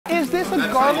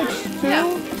garlic stew?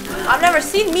 Yeah. I've never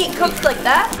seen meat cooked like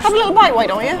that. Have a little bite, why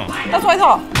don't you? That's what I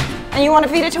thought. And you want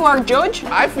to feed it to our judge?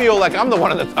 I feel like I'm the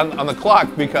one on the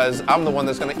clock because I'm the one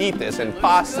that's gonna eat this and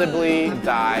possibly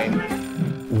die.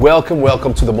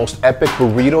 Welcome to the most epic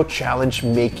burrito challenge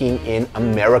making in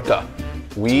America.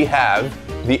 We have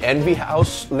the Envy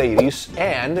House ladies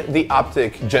and the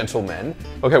Optic gentlemen.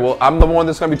 Okay, well, I'm the one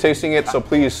that's gonna be tasting it, so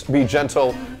please be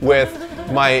gentle with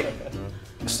my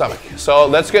stomach. So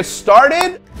let's get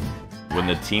started. When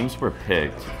the teams were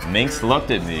picked, Minx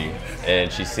looked at me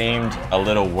and she seemed a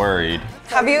little worried.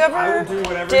 Have you ever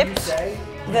dipped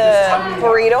the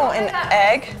burrito in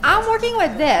egg? I'm working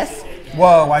with this.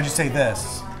 Whoa, why'd you say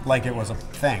this? Like it was a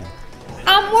thing.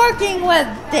 I'm working with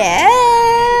this.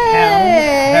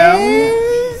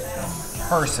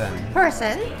 Person.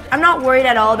 I'm not worried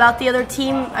at all about the other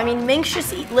team. I mean, Minx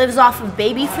just lives off of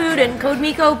baby food, and Code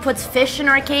Miko puts fish in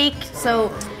our cake,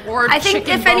 so I think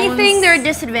if anything, they're a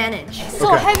disadvantage.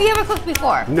 So have you ever cooked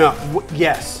before? No,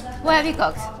 yes. What have you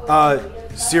cooked?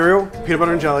 Cereal, peanut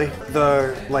butter and jelly,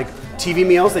 the like TV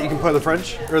meals that you can put in the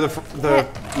fridge, or the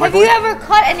Have you ever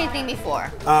cut anything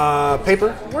before?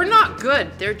 paper. We're not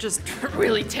good. They're just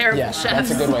really terrible chefs.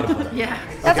 That's a good way to put it. Yeah.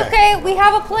 That's okay. We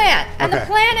have a plan. And the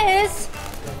plan is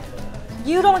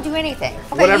you don't do anything.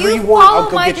 Okay, Whatever you follow want, I'll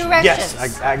go my get you. directions.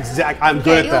 Yes, exactly. I'm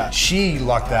good at that. She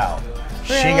lucked out.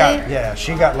 Really?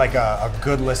 She got like a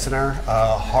good listener,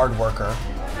 a hard worker.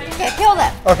 Okay, kill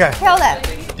them. Okay. Kill them.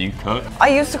 Do you cook? I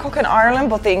used to cook in Ireland,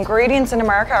 but the ingredients in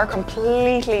America are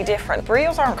completely different.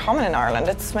 Burritos aren't common in Ireland.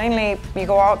 It's mainly you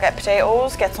go out, get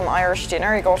potatoes, get some Irish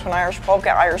dinner, you go to an Irish pub,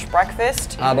 get Irish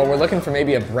breakfast. But we're looking for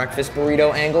maybe a breakfast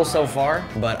burrito angle so far.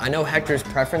 But I know Hector's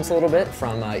preference a little bit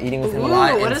from eating with him a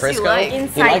lot in Frisco.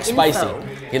 Inside likes spicy. info.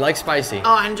 He likes spicy.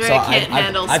 Oh, Andrea can't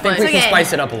handle I think we spice. can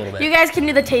spice it up a little bit. You guys can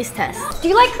do the taste test. Do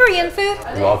you like Korean food?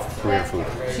 Love Korean food.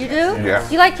 You do? Yeah.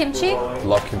 Do you like kimchi?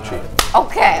 Love kimchi.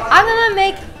 Okay, I'm gonna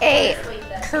make a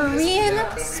Korean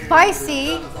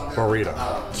spicy Burrito.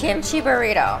 kimchi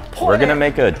burrito. We're gonna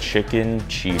make a chicken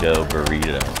Cheeto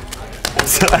burrito.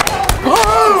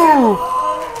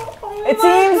 It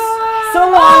seems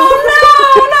someone. Oh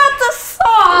no, not the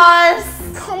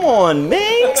sauce! Come on,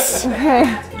 Minx!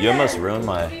 You almost ruined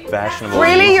my fashionable.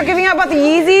 Really? You're giving out about the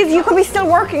Yeezys? You could be still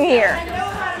working here.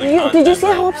 Did you see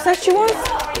how upset she was?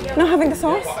 Not having the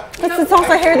sauce? That's the sauce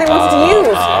I heard they wanted to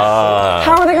use.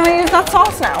 How are they going to use that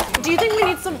sauce now? Do you think we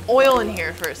need some oil in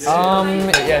here first?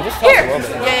 Yeah, just toss a little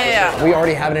bit. Yeah. We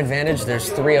already have an advantage. There's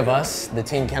 3 of us. The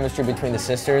team chemistry between the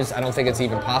sisters. I don't think it's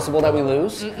even possible that we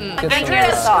lose.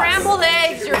 Andrea, scrambled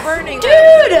eggs. You're burning them.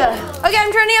 Dude! Okay,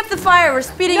 I'm turning up the fire. We're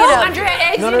speeding it up. Andrea,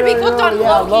 eggs need to be cooked on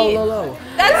low heat. Low.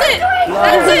 That's it.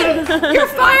 That's it. You're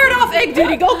fired off egg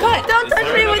duty. Go cut. Don't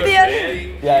touch me with the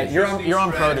onion. Yeah, you're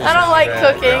on produce. I don't like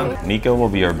cooking. Nico will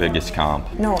be our biggest comp.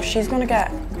 No, she's going to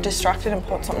get distracted and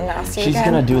put something nasty She's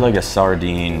again. gonna do like a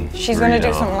sardine. She's going to do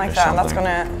burrito something like or that, and that's something.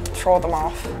 going to throw them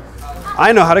off.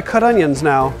 I know how to cut onions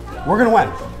now. We're gonna win.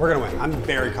 We're gonna win. I'm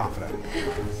very confident.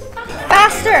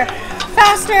 Faster!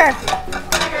 Faster!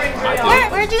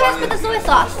 Where'd you guys put the soy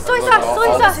sauce? Soy sauce!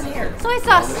 Soy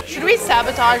sauce! Should we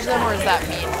sabotage them or is that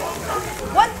mean?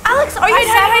 What? Alex, are you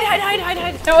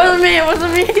Hide. It wasn't me, it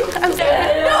wasn't me. I'm sorry.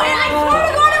 No, I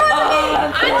swear to God,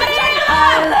 it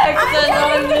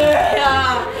wasn't me.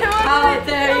 How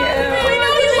dare you? We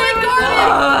know you like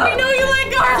garlic. We know you like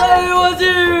garlic. It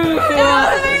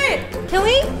wasn't you. Can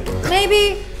we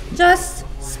maybe just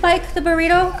spike the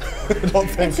burrito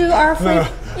into our food?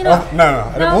 You know?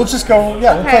 No. We'll just go.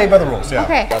 Yeah, we'll play by the rules. Yeah.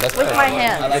 Okay. With my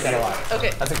hands. I like that a lot.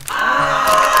 Okay.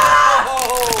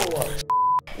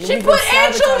 She put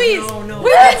anchovies. We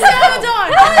did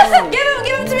sabotage.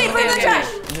 Give him to me. Put him in the trash.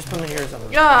 Just put them here or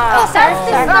something. Sorry.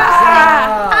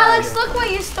 Alex, look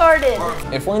what you started.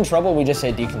 If we're in trouble, we just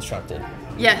say deconstructed.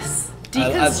 Yes.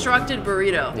 Deconstructed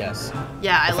burrito. Yes.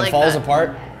 Yeah, I If like it falls that.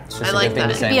 apart, it's just I a like good thing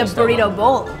that. to say. Be a we'll still burrito win.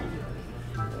 bowl.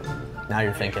 Now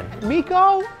you're thinking.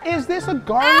 Miko, is this a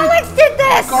garlic? Alex did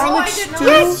this! Garlic stew?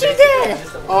 Yes, she did!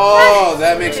 Oh,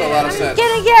 that makes a lot of sense.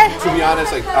 Get it again! To be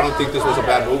honest, like I don't think this was a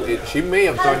bad move. She may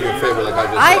have done you a favor, like I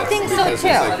just said. I think so, because too.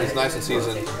 It's, like, it's nice and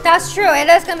seasoned. That's true, it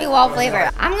is gonna be well flavored.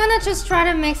 I'm gonna just try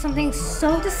to make something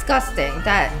so disgusting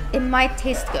that it might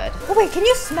taste good. Oh wait, can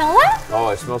you smell that? Oh,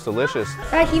 it smells delicious.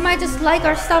 Right, he might just like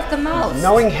our stuff the most.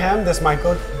 Knowing him, this might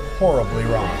go horribly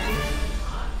wrong.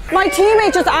 My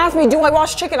teammate just asked me, do I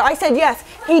wash chicken? I said yes.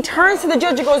 He turns to the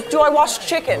judge and goes, do I wash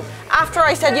chicken? After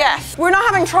I said yes. We're not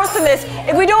having trust in this.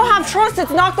 If we don't have trust,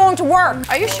 it's not going to work.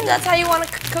 Are you sure that's how you want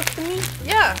to cook the meat?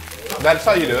 Yeah. That's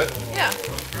how you do it. Yeah.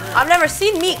 I've never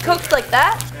seen meat cooked like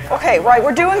that. Okay, right,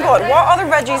 we're doing good. What other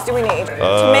veggies do we need?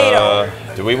 Tomato.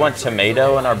 Do Do we want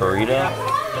tomato in our burrito?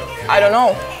 I don't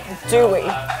know. Do we?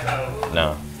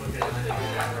 No.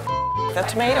 The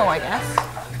tomato, I guess.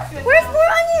 Where's more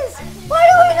onions? Why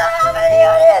do we not have any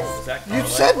onions? You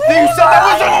said that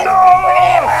was a no! We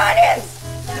need more onions!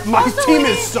 My team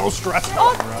is so stressed.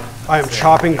 I am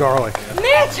chopping garlic.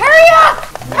 Mitch, hurry up!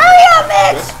 Hurry up,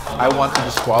 Mitch! I want to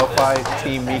disqualify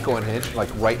Team Miko and Hinch like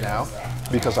right now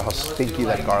because of how stinky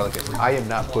that garlic is. I am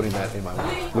not putting that in my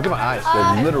mouth. Look at my eyes;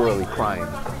 they're literally crying.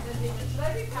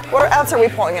 What else are we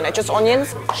putting in it? Just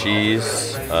onions?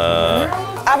 Cheese.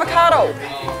 Avocado.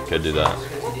 Could do that.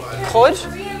 Could?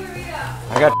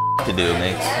 I got to do,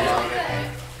 mates.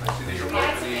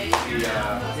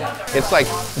 It's like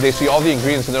they see all the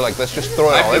ingredients and they're like, let's just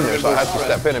throw it all in there. So I have to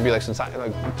step in and be like,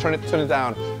 turn it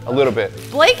down a little bit.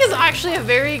 Blake is actually a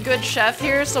very good chef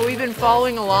here, so we've been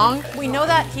following along. We know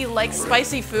that he likes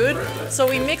spicy food, so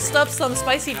we mixed up some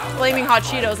spicy flaming hot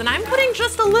Cheetos, and I'm putting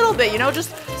just a little bit, you know,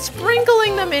 just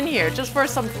sprinkling them in here, just for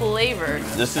some flavor.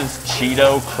 This is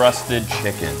Cheeto crusted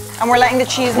chicken. And we're letting the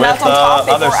cheese With melt on top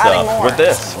before other adding stuff. more. With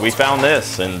this, we found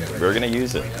this, and we're gonna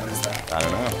use it. I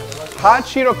don't know. Hot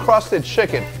Cheeto crusted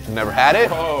chicken. Never had it.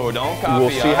 Oh, don't copy We'll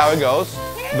see how it goes.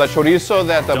 The chorizo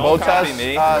that the Don't copy Botas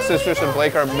me. sisters and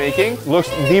Blake are making looks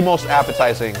the most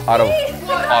appetizing out of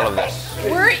all of this.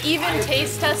 We're even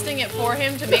taste testing it for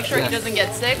him to make sure he doesn't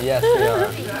get sick. Yes,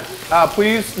 we are.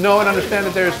 Please know and understand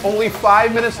that there's only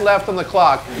 5 minutes left on the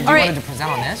clock. You All right. wanted to present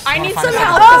on this? I You need wanna some find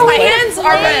help us because my plate? hands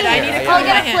are red. I need to I'll clean my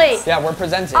get a hands. plate. Yeah, we're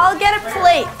presenting. I'll get a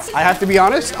plate. I have to be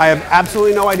honest, I have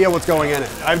absolutely no idea what's going in it.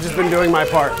 I've just been doing my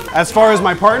part. As far as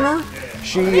my partner,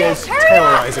 she is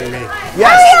terrorizing me.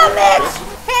 Yes. Hurry up, Mitch!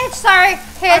 Hitch, sorry.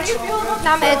 Hitch.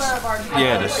 Not Mitch.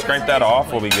 Yeah, just scrape that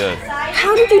off, we'll be good.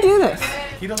 How did you do this?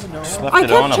 Just left I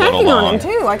it on kept a little checking on long. him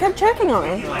too. I kept checking on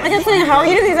him. I kept saying, how are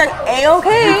you doing? He's like,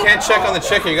 A-okay. You can't check on the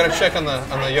chicken, you gotta check on the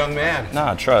young man.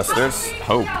 Nah, trust, there's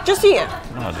hope. Just eat it.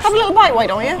 No, just- Have a little bite, why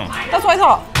don't you? That's what I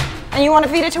thought. And you want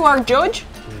to feed it to our judge?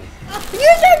 Use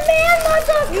your man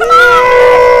muscles! Come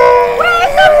on!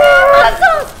 Where's the man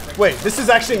muscles? Wait, this is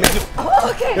actually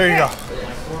Okay. There you go.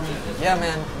 Yeah,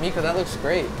 man. Miko, that looks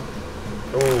great.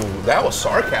 Ooh, that was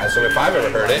sarcasm if I've ever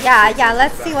heard it. Yeah,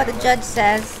 let's see what the judge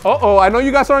says. Uh-oh, I know you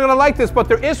guys aren't gonna like this, but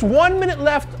there is 1 minute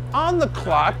left on the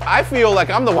clock. I feel like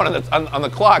I'm the one that's on the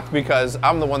clock because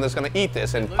I'm the one that's gonna eat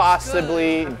this and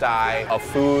possibly die of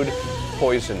food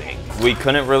poisoning. We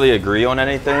couldn't really agree on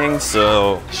anything,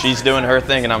 so she's doing her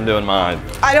thing and I'm doing mine.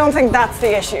 I don't think that's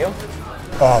the issue.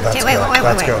 Oh, that's Okay, wait, good. wait,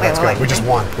 That's wait, good. wait, That's wait, good. We just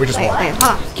won. We just won. Wait, hold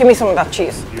on. Give me some of that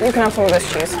cheese. You can have some of this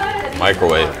cheese.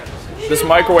 Microwave. This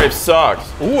microwave sucks.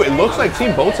 Ooh, it looks like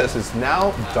Team Botas is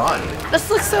now done. This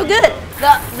looks so good.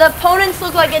 The opponents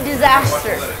look like a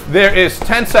disaster. There is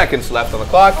 10 seconds left on the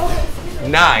clock.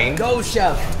 9, Go,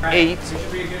 chef. 8,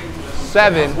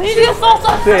 7, We need to get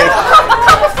salsa. 6,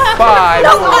 5,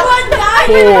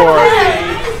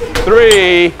 4,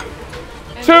 3,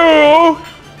 2,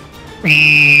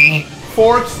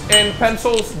 forks and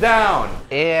pencils down.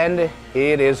 And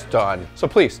it is done. So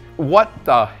please, what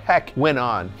the heck went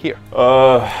on here?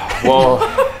 Well,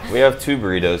 we have 2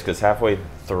 burritos because halfway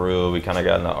through we kind of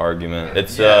got in an argument.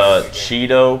 It's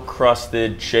Cheeto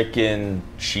crusted chicken,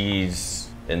 cheese,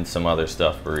 and some other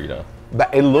stuff burrito.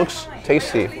 But it looks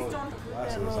tasty.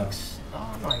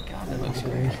 Oh my god, that looks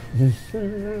great.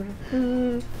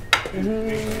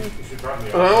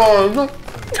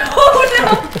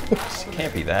 It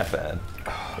can't be that bad.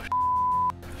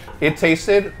 It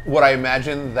tasted what I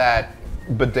imagined that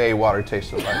bidet water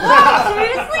tasted like.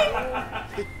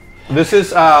 Seriously? This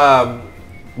is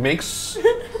makes.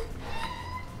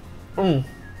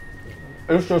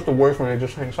 It's just the worst when it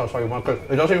just hangs outside your mouth.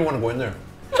 It doesn't even want to go in there.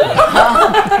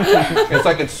 It's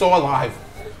like it's so alive.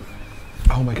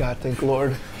 Oh my God! Thank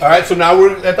Lord. All right, so now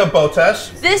we're at the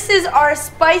Botas. This is our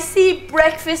spicy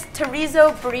breakfast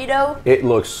chorizo burrito. It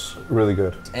looks really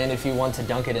good. And if you want to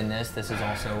dunk it in this is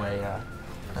also a.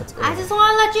 That's I just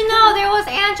want to let you know there was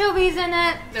anchovies in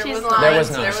it. She's was lying. There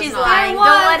was none. She's There lying. was.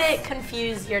 Don't let it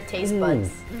confuse your taste buds.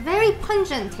 Very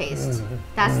pungent taste.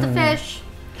 That's the fish.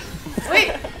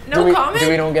 Wait, no comment? Do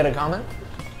we don't get a comment?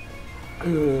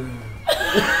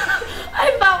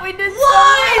 I thought we did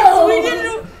slides. We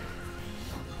didn't.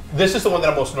 This is the one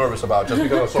that I'm most nervous about, just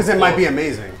because it's so Because it might be close.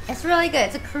 amazing. It's really good.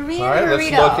 It's a Korean All right,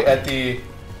 burrito. let's look at the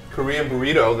Korean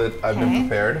burrito that I've been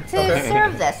prepared. To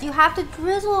serve this, you have to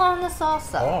drizzle on the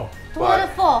salsa. Oh, To let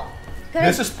it fall. Good.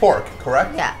 This is pork,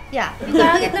 correct? Yeah. You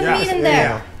gotta get the meat in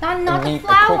there. Not the Meat, the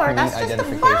flour. quick That's meat just the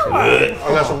identification. flour.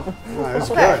 Oh, that's Oh, it's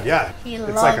good, yeah. He It's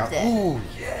loved like a, it.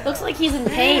 Looks like he's in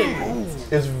pain.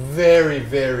 it's very,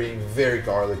 very, very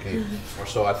garlicky.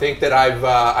 So I think that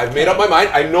I've made up my mind.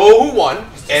 I know who won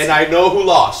and I know who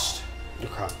lost. You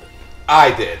crossed it.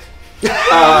 I did.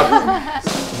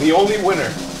 The only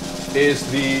winner is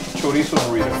the chorizo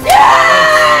burrito. Yeah!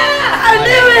 I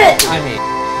knew it! I mean,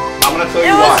 I'm gonna tell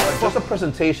you why. Just the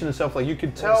presentation and stuff, like you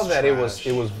could tell that it was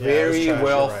very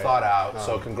well thought out.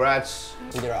 So congrats.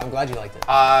 I'm glad you liked it.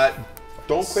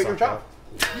 Don't quit your job.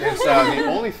 It's the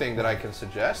only thing that I can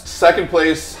suggest. Second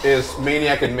place is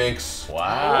Maniac and Minx.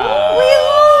 Wow.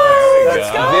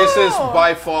 Let's go. This is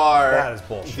by far That is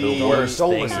bullshit. the worst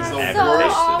thing worst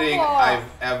ever. thing I've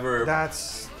ever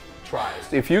That's tried.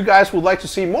 If you guys would like to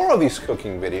see more of these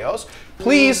cooking videos,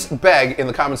 please beg in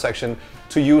the comment section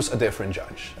to use a different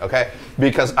judge, okay?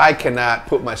 Because I cannot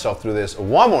put myself through this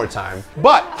one more time.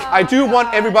 But I do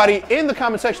want everybody in the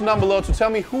comment section down below to tell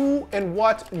me who and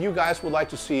what you guys would like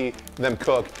to see them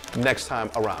cook next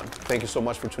time around. Thank you so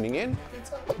much for tuning in.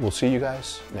 We'll see you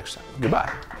guys next time.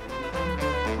 Goodbye.